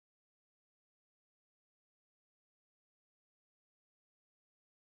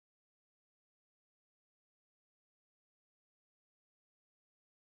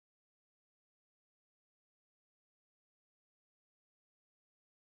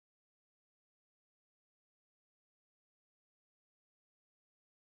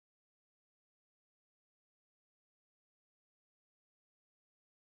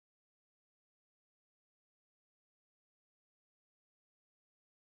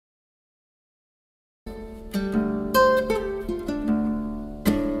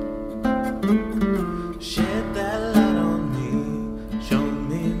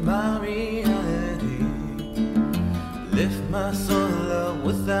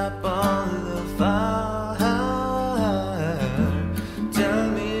stop all the fire. Tell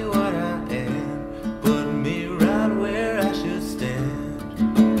me what I am, put me right where I should stand.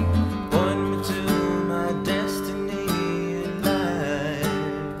 Point me to my destiny in life.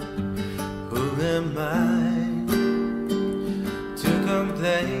 Who am I to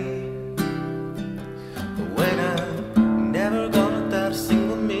complain when I'm never gonna touch a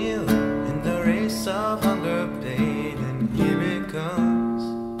single meal in the race of hunger, pain, and here it comes.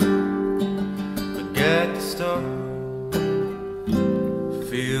 Forget the storm,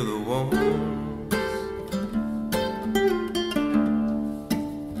 feel the warmth.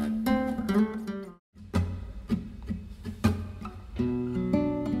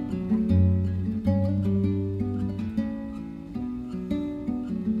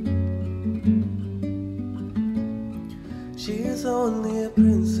 She is only a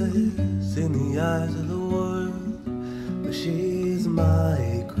princess in the eyes of the world, but she's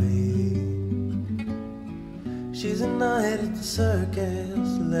my queen. She's a knight at the circus,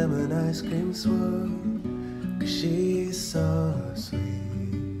 lemon ice cream swirl, 'cause she's so sweet.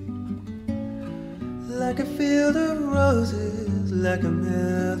 Like a field of roses, like a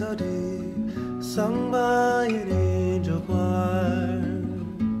melody sung by an angel choir.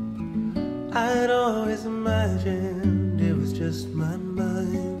 I'd always imagined it was just my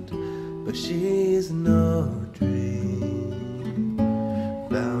mind, but she's no dream.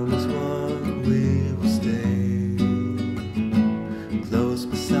 Bound as one we will stay, close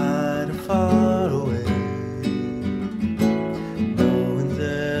beside or far away. No one's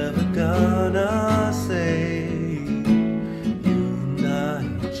ever gonna say you and I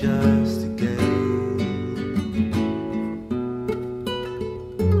are just a game.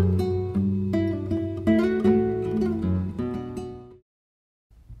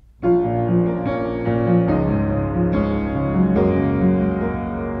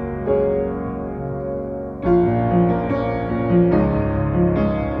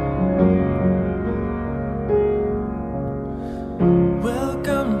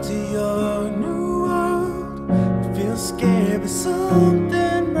 Welcome to your new world. Feel scared, but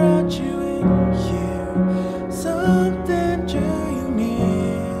something brought you in here. Something drew you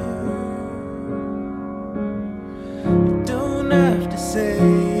near. You don't have to say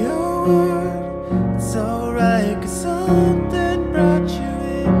a word. It's alright, 'cause something brought you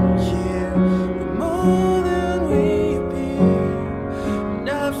in here. We're more than we appear, and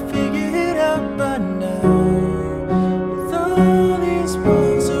I figured it out by now.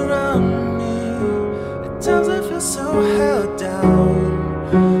 Walls around me, at times I feel so held down,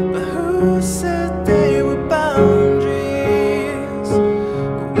 but who said they were boundaries?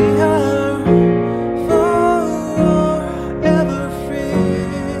 We are forever free,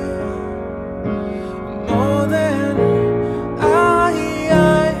 more than I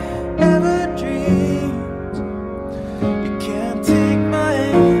ever dreamed. You can't take my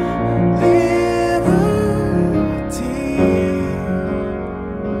liberty.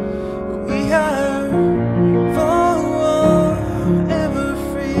 We are forever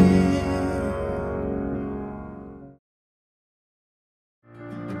free.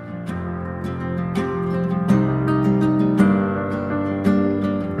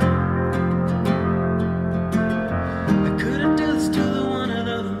 I couldn't do this to the one I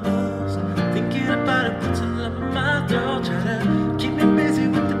love the most. Thinking about it puts a lump in my throat. Try to keep me busy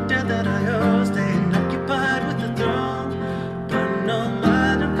with the debt that I owe, staying occupied with the throne. But no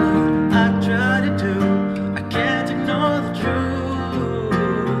matter what I try to do, I can't ignore the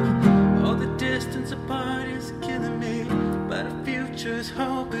truth. All the distance apart is killing me, but a future's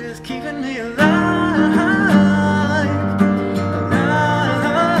hope is keeping me alive.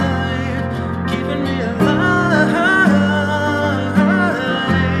 Alive, keeping me alive.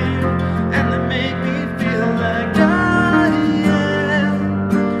 And they make me feel like I am.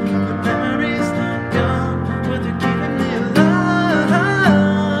 The memories not gone, but they're keeping me alive.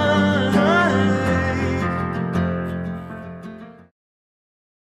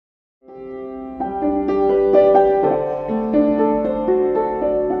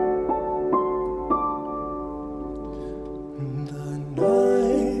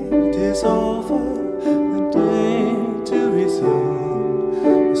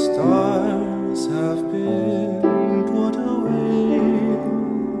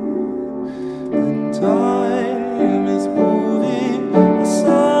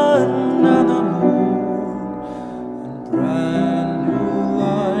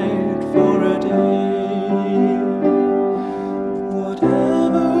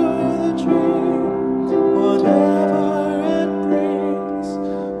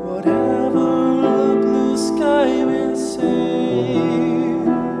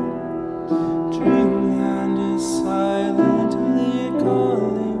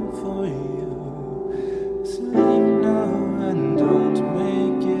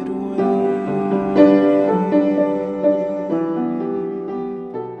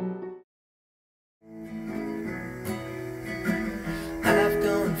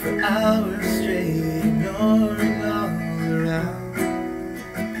 for hours straight, ignoring all around.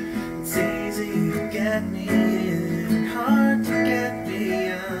 It's easy to get me in, hard to get me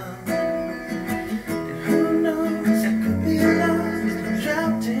out. And who knows, I could be lost,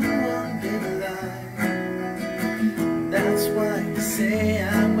 trapped in one big lie. That's why you say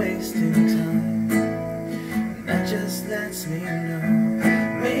I'm wasting time, and that just lets me know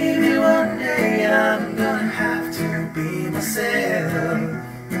maybe one day I'm gonna have to be myself.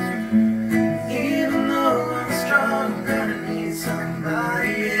 Even though I'm strong, I'm gonna need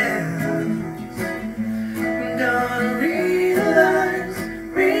somebody else. I'm gonna realize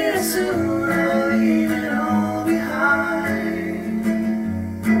real soon I'll leave it all behind.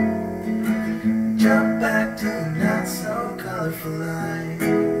 Jump back to a not so colorful life.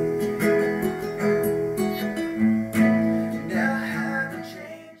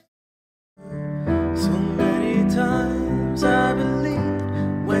 Times I believed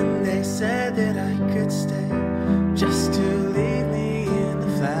when they said that I could stay, just to leave me in the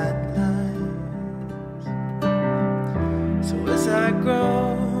flatlines. So as I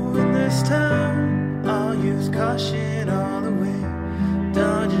grow in this town, I'll use caution all the way,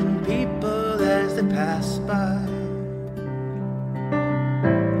 dodging people as they pass by.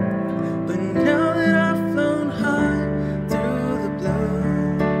 But now that I've flown high through the blue,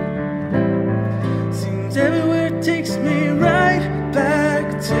 seems everywhere takes me right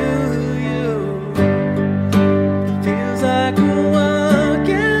back to you. Feels like I'm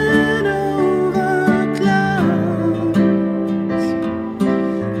walking over clouds,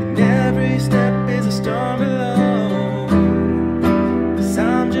 and every step is a storm below. 'Cause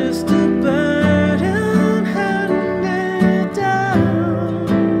I'm just a burden handed down,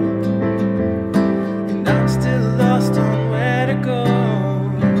 and I'm still lost on where to go.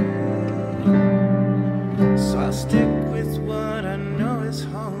 So I'll stick with what I know is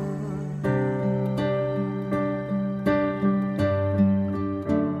home.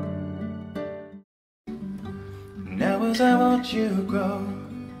 Now as I watch you grow,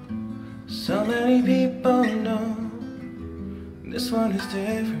 so many people know this one is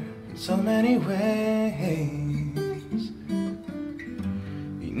different in so many ways.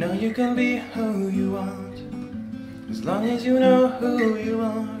 You know you can be who you want, as long as you know who you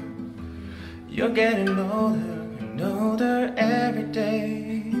are. You're getting older and older every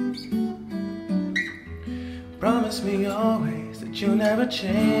day. Promise me always that you'll never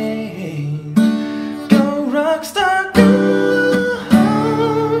change. Go rockstar, go,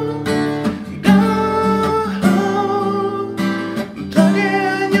 go. Plug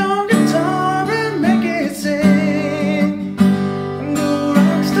in your guitar and make it sing. Go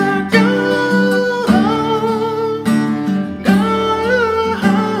rockstar, go, go.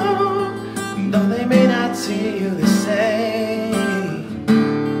 Though they may not see you the same,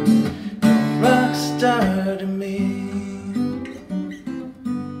 you're a rock star to me.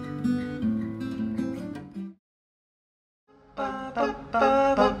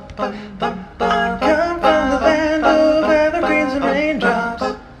 I come from the land of evergreens and raindrops.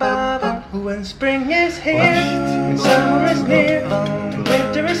 When spring is here and summer is near, and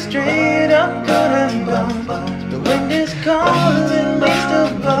winter is straight up, good and gone. The wind is calling, we still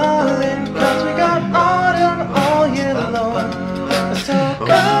falling, 'cause we got autumn all year long. So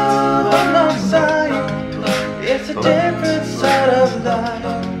come outside, it's a different side of life.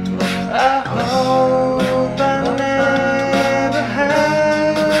 I hope I never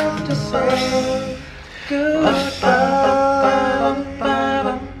have to say goodbye.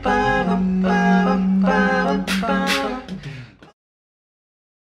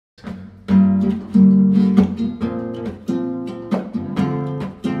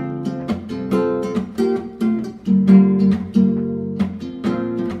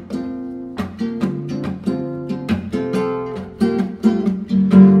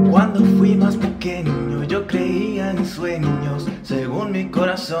 Cuando fui más pequeño yo creía en sueños según mi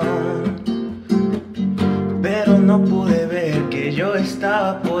corazón, pero no pude ver que yo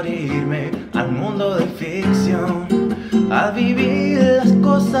estaba por irme al mundo de ficción, a vivir las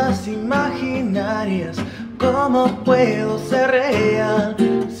cosas imaginarias. ¿Cómo puedo ser real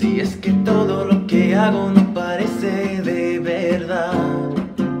si es que todo lo que hago no parece de verdad?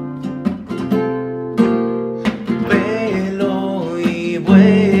 Vuelo y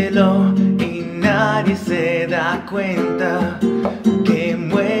vuelo y nadie se da cuenta que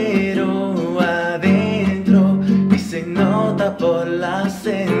muero adentro y se nota por la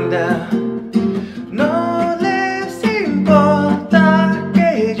senda. No les importa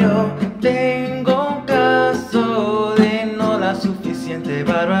que yo tengo un caso de no la suficiente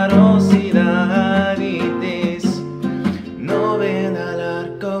barbarosidad y no ven al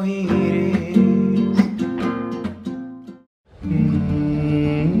arco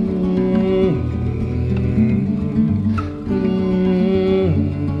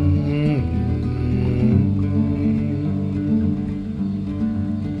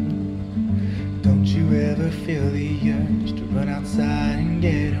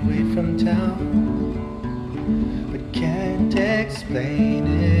mean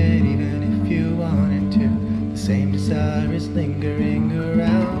it even if you wanted to. The same desire is lingering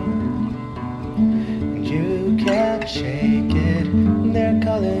around, and you can't shake it. They're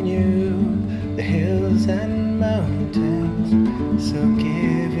calling you, the hills and mountains, so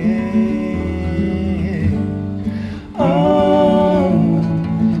give in. Oh,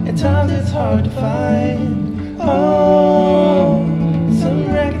 at times it's hard to find. Oh,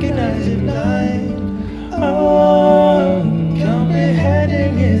 some recognize it blind. Oh,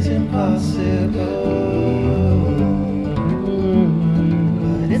 comprehending is impossible,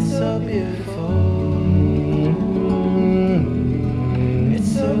 but it's so beautiful.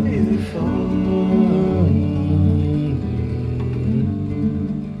 It's so beautiful.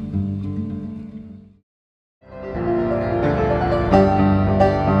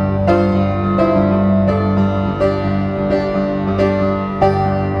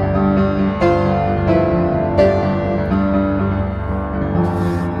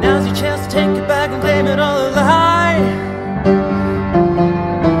 Take it back and blame it all a lie.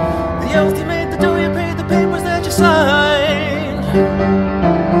 The oath you made, the dough you paid, the papers that you signed.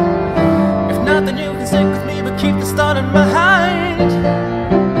 If not, then you can stick with me, but keep the start in mind.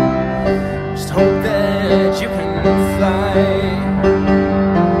 Just hope that you can fly.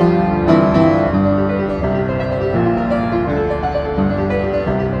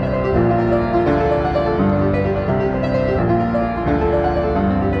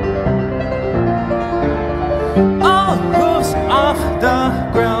 All roofs off the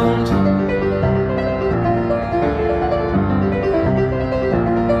ground.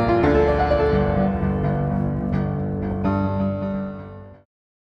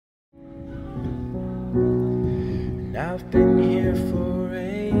 And I've been here for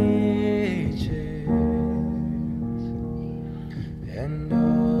ages, and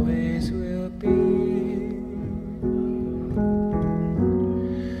always will be.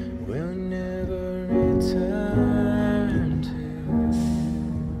 We'll never return to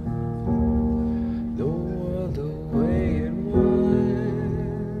the world the way it was.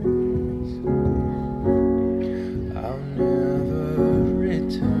 I'll never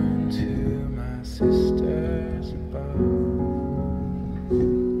return to my sisters above.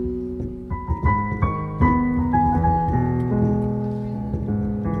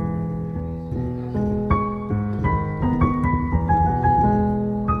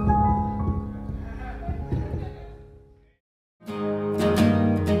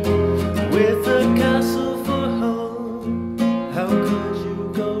 With a castle for home, how could you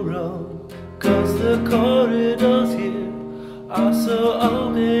go wrong? 'Cause the corridors here are so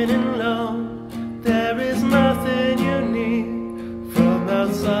open and long. There is nothing you need from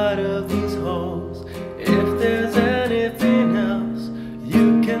outside of these halls. If there's anything else,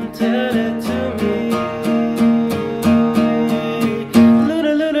 you can tell it to me.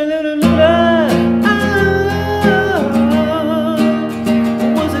 Luna, Luna, Luna, Luna.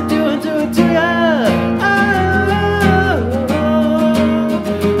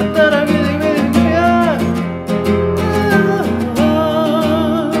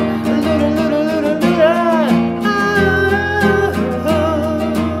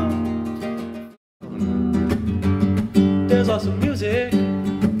 There's awesome music,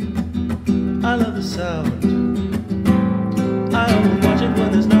 I love the sound. I only watch it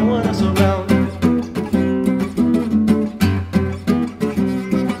when there's no one else around.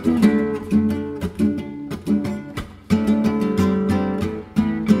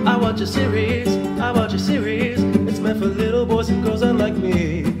 I watch a series, it's meant for little boys and girls unlike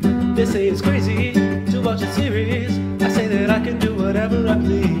me. They say it's crazy to watch a series, I say that I can do whatever I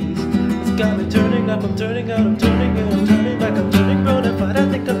please. It's got me turning up, I'm turning out, I'm turning in, I'm turning back, I'm turning bona fide. I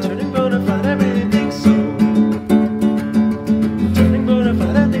think I'm turning bona fide, I really think so. I'm turning bona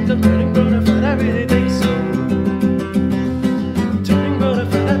fide, I think I'm turning bona fide, I really think so. I'm turning bona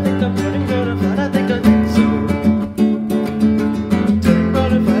fide, I think I'm turning bona fide, I think so. I'm turning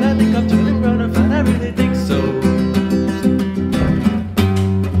bona fide, I think I'm turning bona fide, I really think so.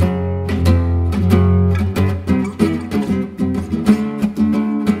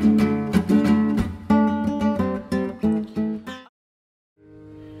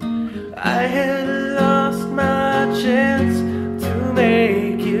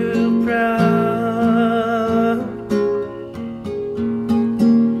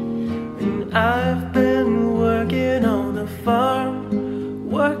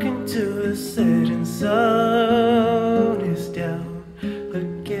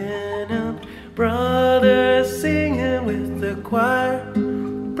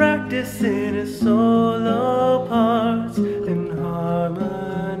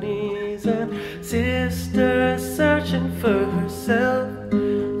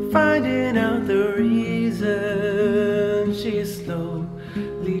 finding out the reason. She's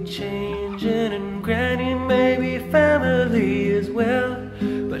slowly changing, and Granny may be family as well,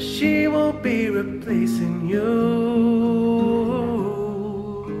 but she won't be replacing you.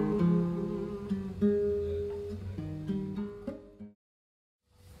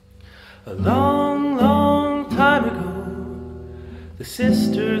 A long, long time ago, the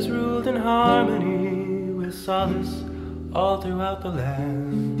sisters ruled in harmony, with solace all throughout the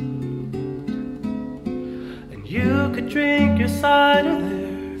land. And you could drink your cider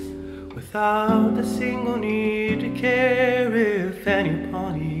there without a single need to care if any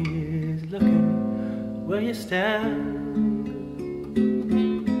pony is looking where you stand.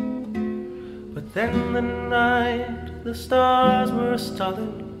 But then the night the stars were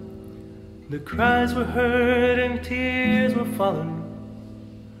stalling, the cries were heard and tears were falling,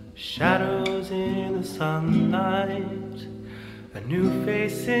 shadows in the sunlight, a new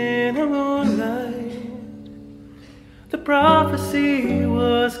face in the moonlight. The prophecy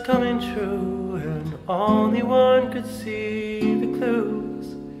was coming true, and only one could see the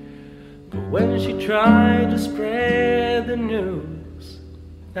clues. But when she tried to spread the news,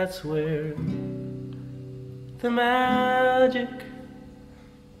 that's where the magic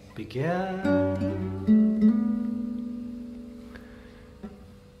began.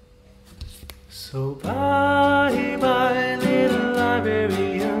 So bye bye little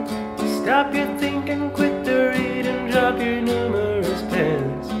librarian, stop your thinking, quit the reading, drop your numerous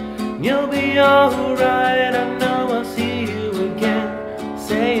pens, and you'll be alright. I know I'll see you again,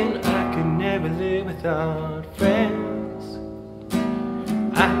 saying I can never live without friends,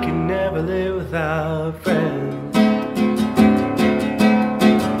 I can never live without friends.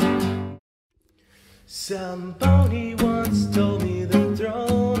 Somebody once told me the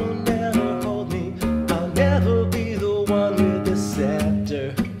throne will never hold me, I'll never be the one with the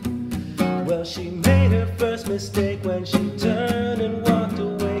scepter. Well, she made her first mistake when she turned and walked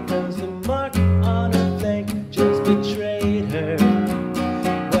away, 'cause the mark on her flank just betrayed her.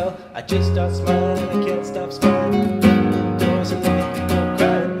 Well, I just start smiling, I can't stop smiling, doors and let people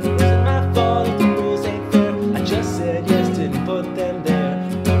cry. Is it my fault if the rules ain't fair? I just said yes, didn't put them there.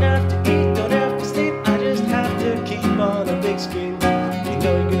 Don't have to eat, don't have to sleep, keep on a big screen. You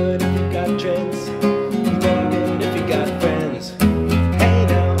know you're good if you got trends, you know you're good if you got friends. Hey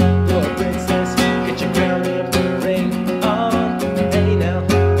now, you're a princess, get your crown and put a ring on. Hey now,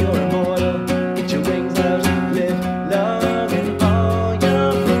 you're immortal, get your wings out, live long and all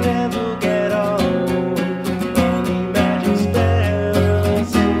your friends will get old. Only magic spells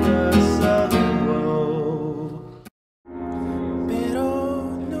save the sorrow. Pero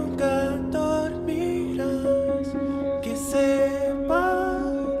nunca dormirás, que sepa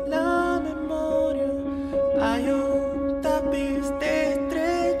la memoria, hay un tapiz de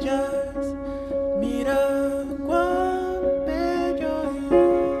estrellas, mira cuán bello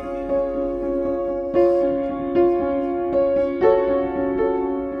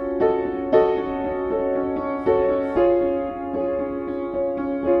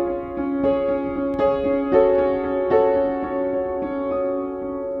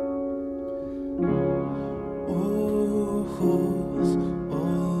ojos,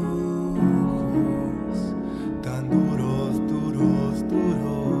 ojos, tan duros, duros,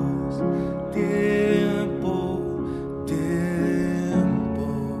 duros. Tiempo, tiempo,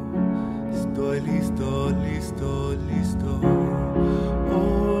 estoy listo, listo, listo.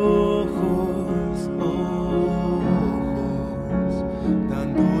 Ojos, ojos, tan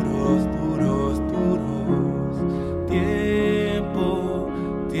duros, duros, duros. Tiempo,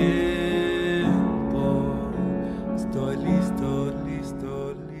 tiempo, estoy listo, listo,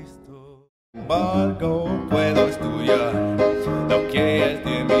 listo. Embargo, puedo estudiar lo que es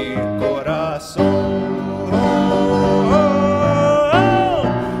de mi corazón.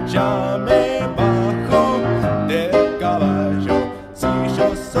 Ya me bajo del caballo. Si yo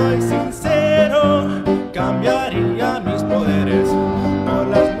soy sincero, cambiaría mis poderes por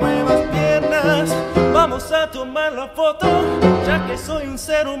las nuevas piernas. Vamos a tomar la foto, ya que soy un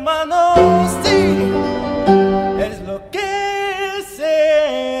ser humano. Sí, es lo que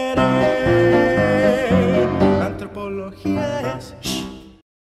seré. La antropología es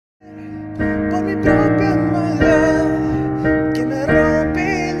por mi propia maldad, que me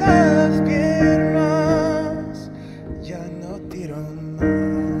rompí las piernas, ya no tiro más.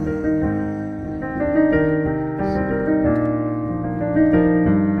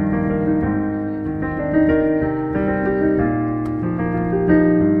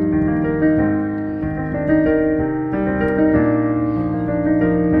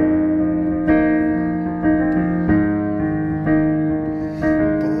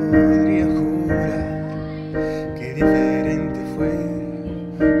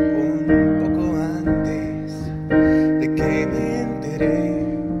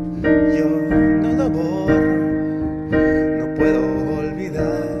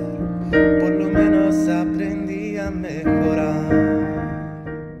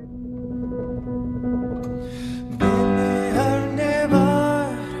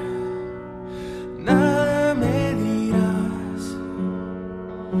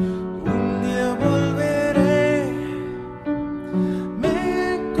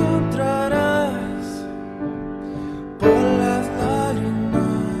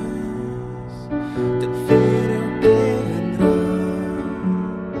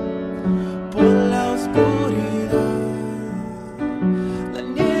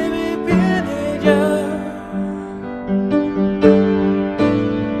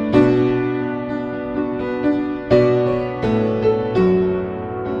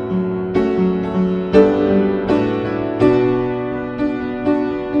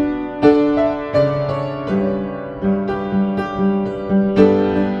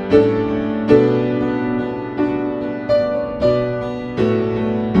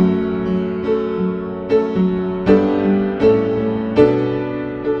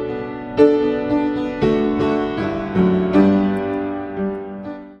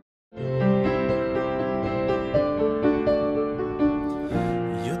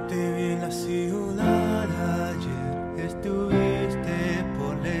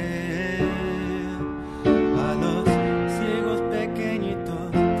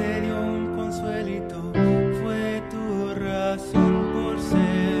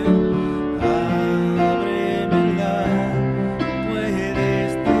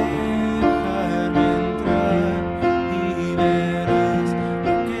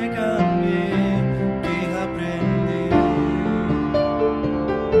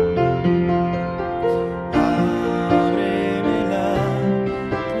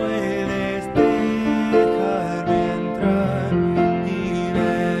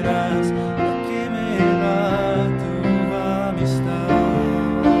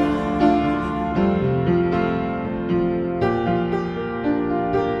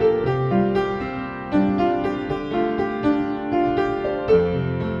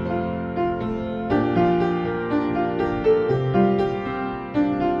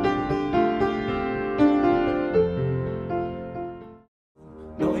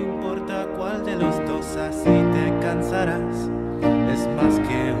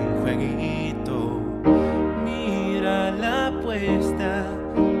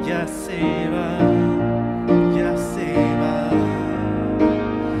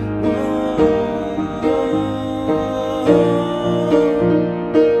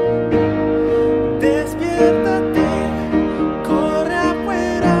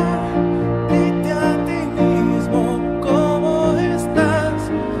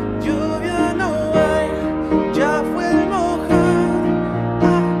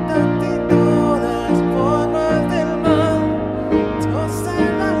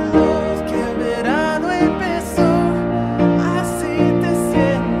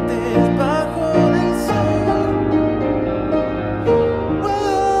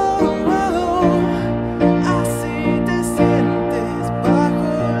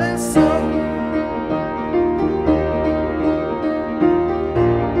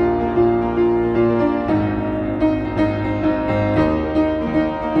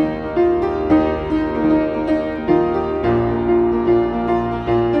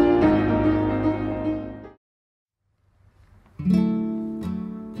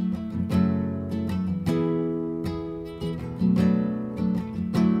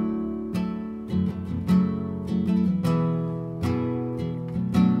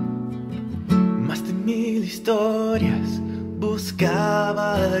 mil historias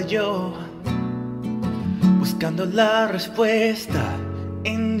buscaba yo, buscando la respuesta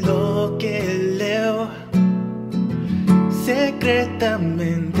en lo que leo,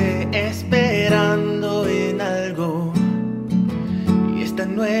 secretamente esperando en algo. Y esta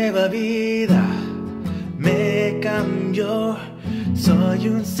nueva vida me cambió. Soy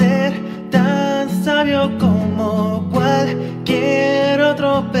un ser tan sabio como cualquier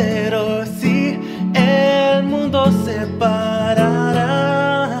otro, pero si el mundo se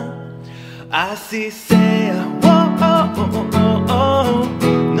parara, así sea. Oh, oh, oh, oh, oh.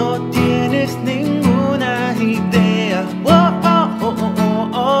 No tienes ninguna idea. Oh, oh, oh, oh,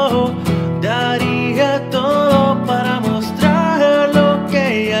 oh. Daría todo para mostrar lo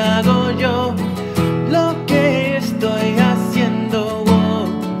que hago yo, lo que estoy haciendo. Oh,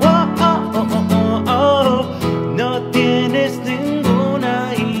 oh, oh, oh, oh, oh. No tienes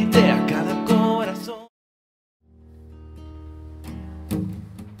ninguna idea. Cada corazón.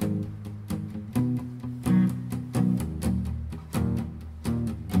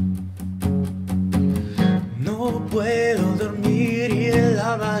 No puedo dormir y el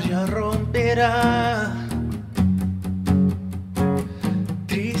alma ya romperá.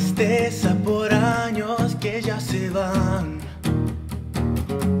 Tristeza por años que ya se van.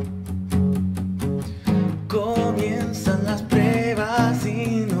 Comienzan las pruebas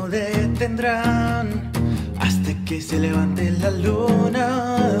y no detendrán hasta que se levante la luna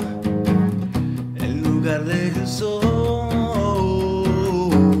en lugar del sol.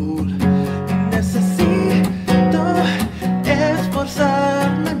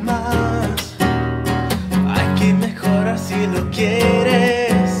 Esforzarme más, hay que mejorar si lo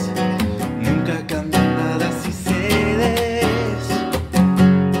quieres. Nunca cambia nada si cedes.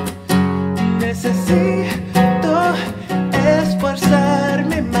 Necesito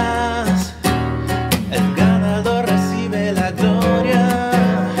esforzarme más. El ganador recibe la gloria.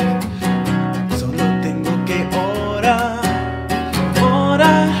 Solo tengo que orar,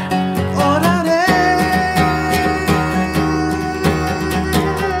 orar, oraré.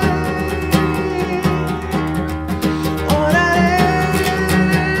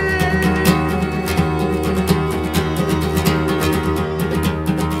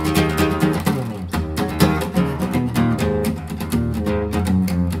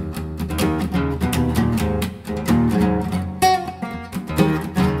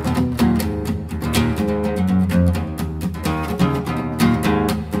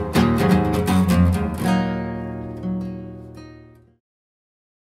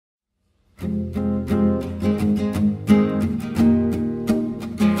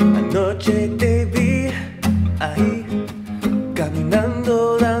 Anoche te vi ahí,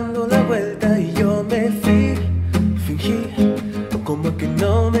 caminando, dando la vuelta, y yo me fui, fingí como que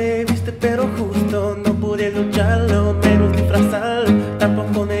no me viste, pero justo no pude lucharlo, menos disfrazarlo,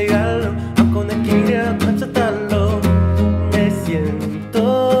 tampoco negarlo, aunque no quería constatarlo. Me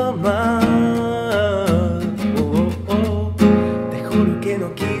siento mal, oh, oh, oh. Te juro que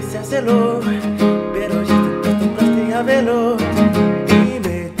no quise hacerlo, pero ya te acostumbraste a verlo.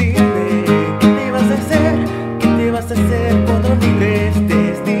 ¿Qué vas a hacer cuando libre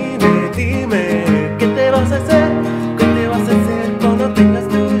estés? Dime, dime, ¿qué te vas a hacer? ¿Qué te vas a hacer cuando tengas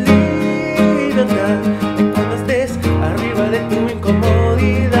tu libertad? Y cuando estés arriba de tu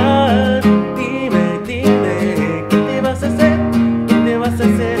incomodidad. Dime, dime, ¿qué te vas a hacer? ¿Qué te vas a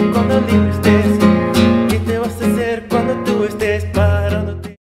hacer cuando libre estés? ¿Qué te vas a hacer cuando tú estés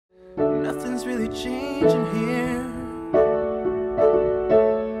parándote? Nothing's really changing here.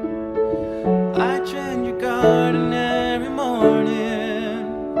 I tend your garden every morning,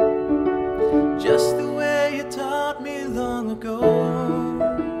 just the way you taught me long ago.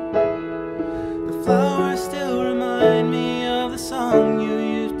 The flowers still remind me of the song you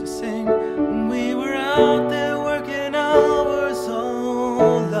used to sing when we were out there working hours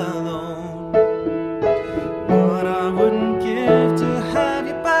all alone. What I wouldn't give to have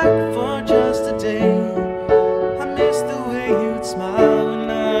you back for just a day. I miss the way you'd smile when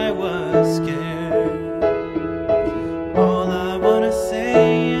I was scared. All I wanna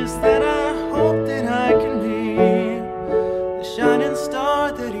say is that I hope that I can be the shining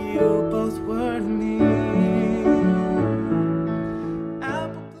star that you both were to me.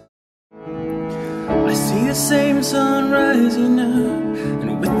 I see the same sun rising up,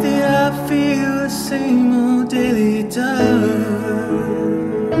 and with it I feel the same old daily dust.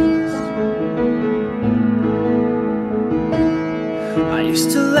 I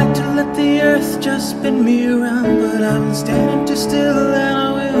used to like to let the earth just spin me around, but I've been standing too still and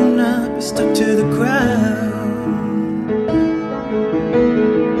I will not be stuck to the ground.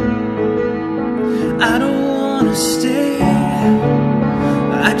 I don't wanna stay,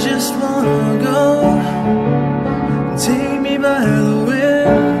 I just wanna go. Take me by the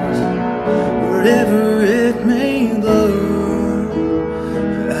wind, wherever it may blow.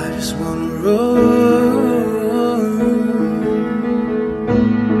 I just wanna roll.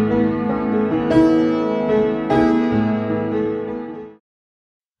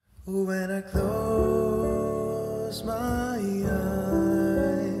 When I close my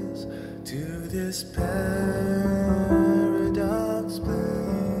eyes to this paradox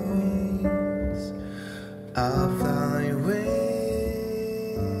place, I'll fly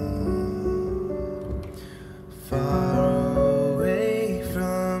away, far away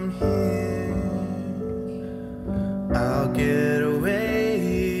from here. I'll get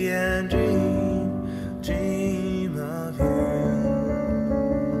away and dream of you.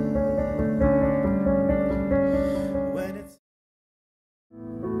 When it's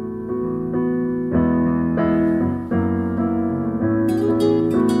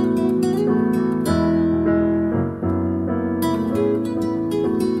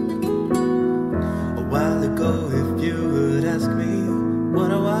a while ago, if you would ask me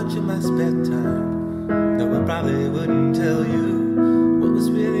what I watch in my spare time, no, I probably wouldn't tell you what was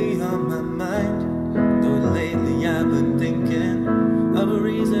really on my mind. Though lately I've been thinking of a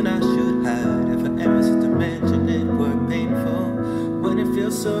reason I should hide. If I ever sit to mention it were painful, when it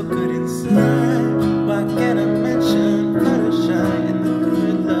feels so good inside, why can't I mention Fluttershy in the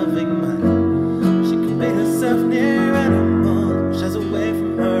good loving mind? She can make herself near animals, shies away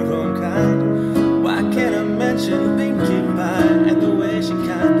from her own kind. Why can't I mention Pinkie Pie and the way she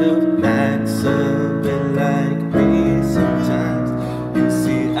kind of acts a bit like me sometimes? You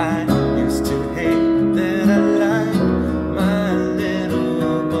see, I used to hate that I like my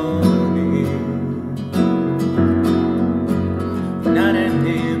little pony. Not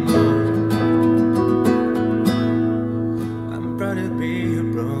anymore. I'm proud to be a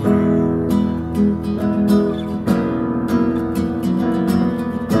brony.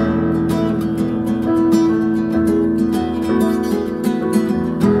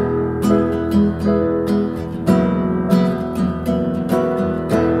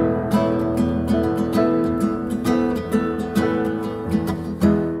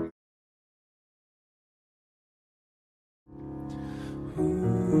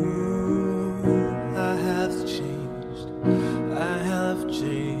 I have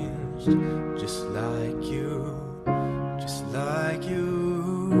changed, just like you.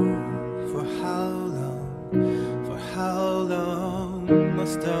 For how long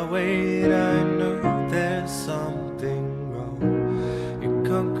must I wait? I know there's something wrong. Your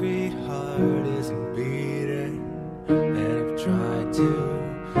concrete heart isn't beating, and I've tried to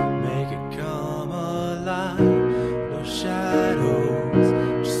make it come alive. No shadows,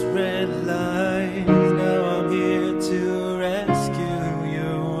 just red lines. Now I'm here to rescue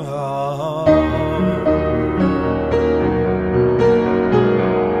you all.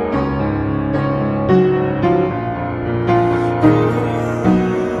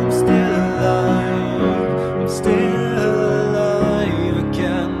 I'm still alive, I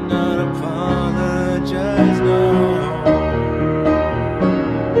cannot apologize, no.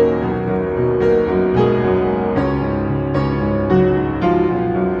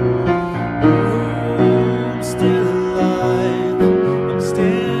 I'm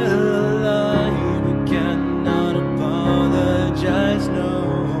still alive, I cannot apologize, no.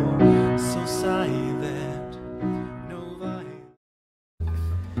 So silent, no vibe.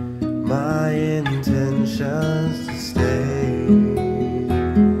 My intentions to stay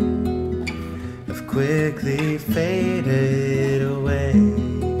have quickly faded away.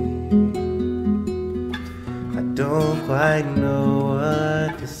 I don't quite know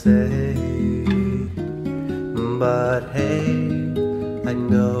what to say, but hey, I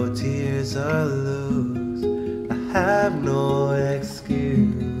know tears are loose, I have no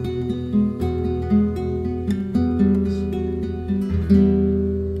excuse.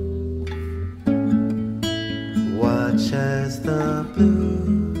 Watch as the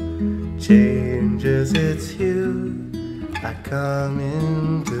blue changes its hue, I come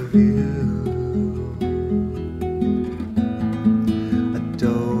into view. I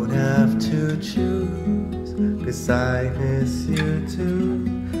don't have to choose, 'cause I miss you too.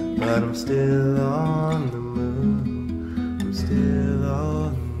 But I'm still on the moon, I'm still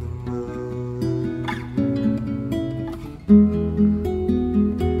on the moon.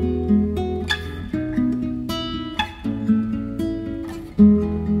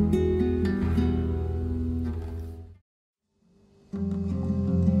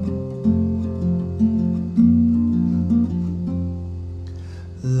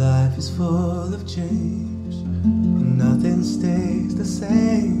 Life is full of change, nothing stays the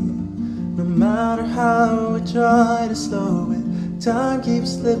same. No matter how we try to slow it, time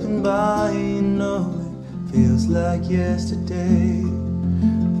keeps slipping by. You know it feels like yesterday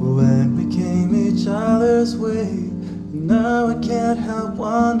when we came each other's way. Now I can't help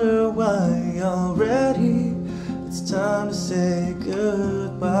wonder why already it's time to say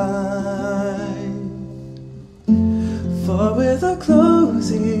goodbye. For with a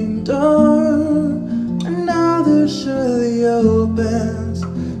closing door, another surely opens,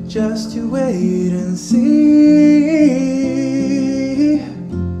 just to wait and see.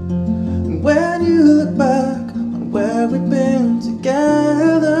 And when you look back on where we've been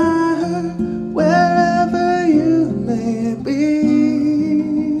together, wherever you may be,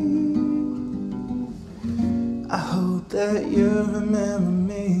 I hope that you remember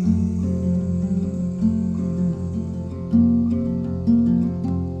me.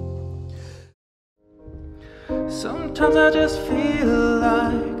 Sometimes I just feel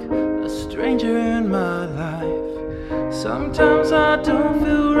like a stranger in my life. Sometimes I don't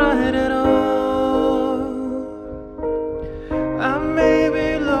feel right at all. I may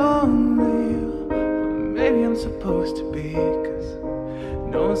be lonely, but maybe I'm supposed to be, 'cause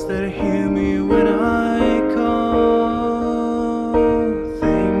no one's there to hear me when I call.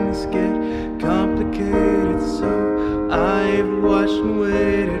 Things get complicated, so I've watched and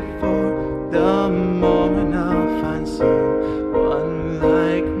waited for the moment I'll find someone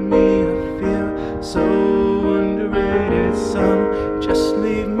like me. I feel so underrated, some just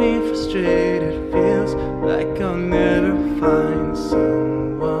leave me frustrated. Feels like I'll never find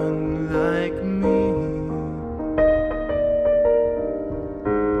someone like me.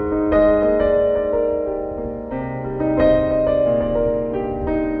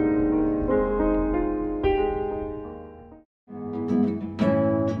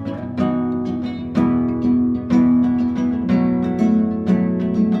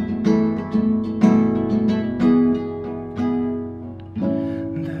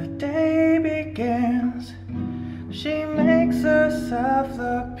 She makes herself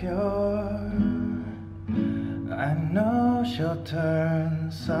look pure. I know she'll turn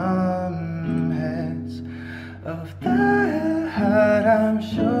some heads of that, I'm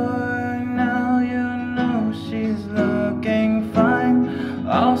sure. Now you know she's looking fine,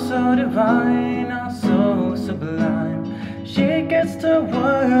 also divine, also sublime. She gets to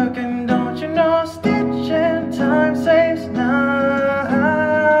work, and don't you know, stitching time saves nine.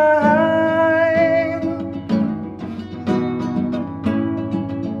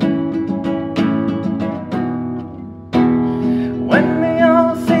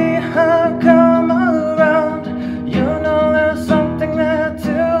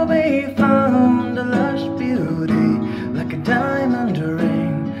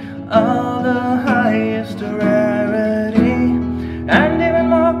 All the highest rarity, and even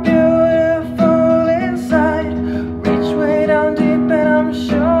more beautiful inside. Reach way down deep, and I'm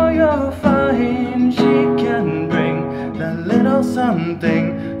sure you'll find she can bring that little something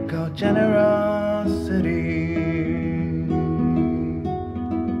called generosity.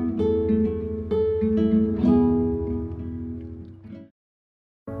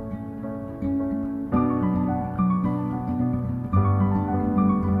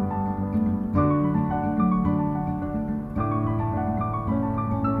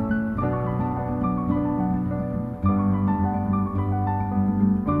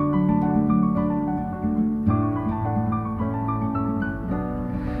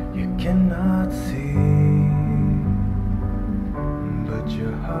 Cannot see, but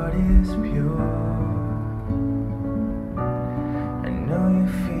your heart is pure. I know you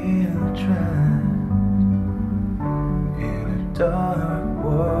feel trapped in a dark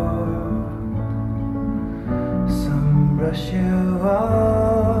world. Some brush you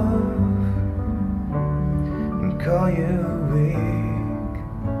off and call you weak,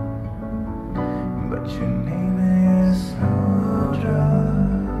 but your name is Snowdrop.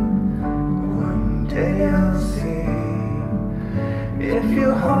 I'll see, if you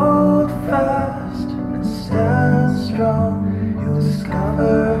hold fast and stand strong, you'll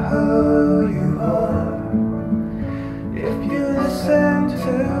discover who you are. If you listen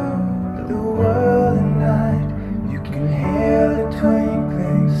to the words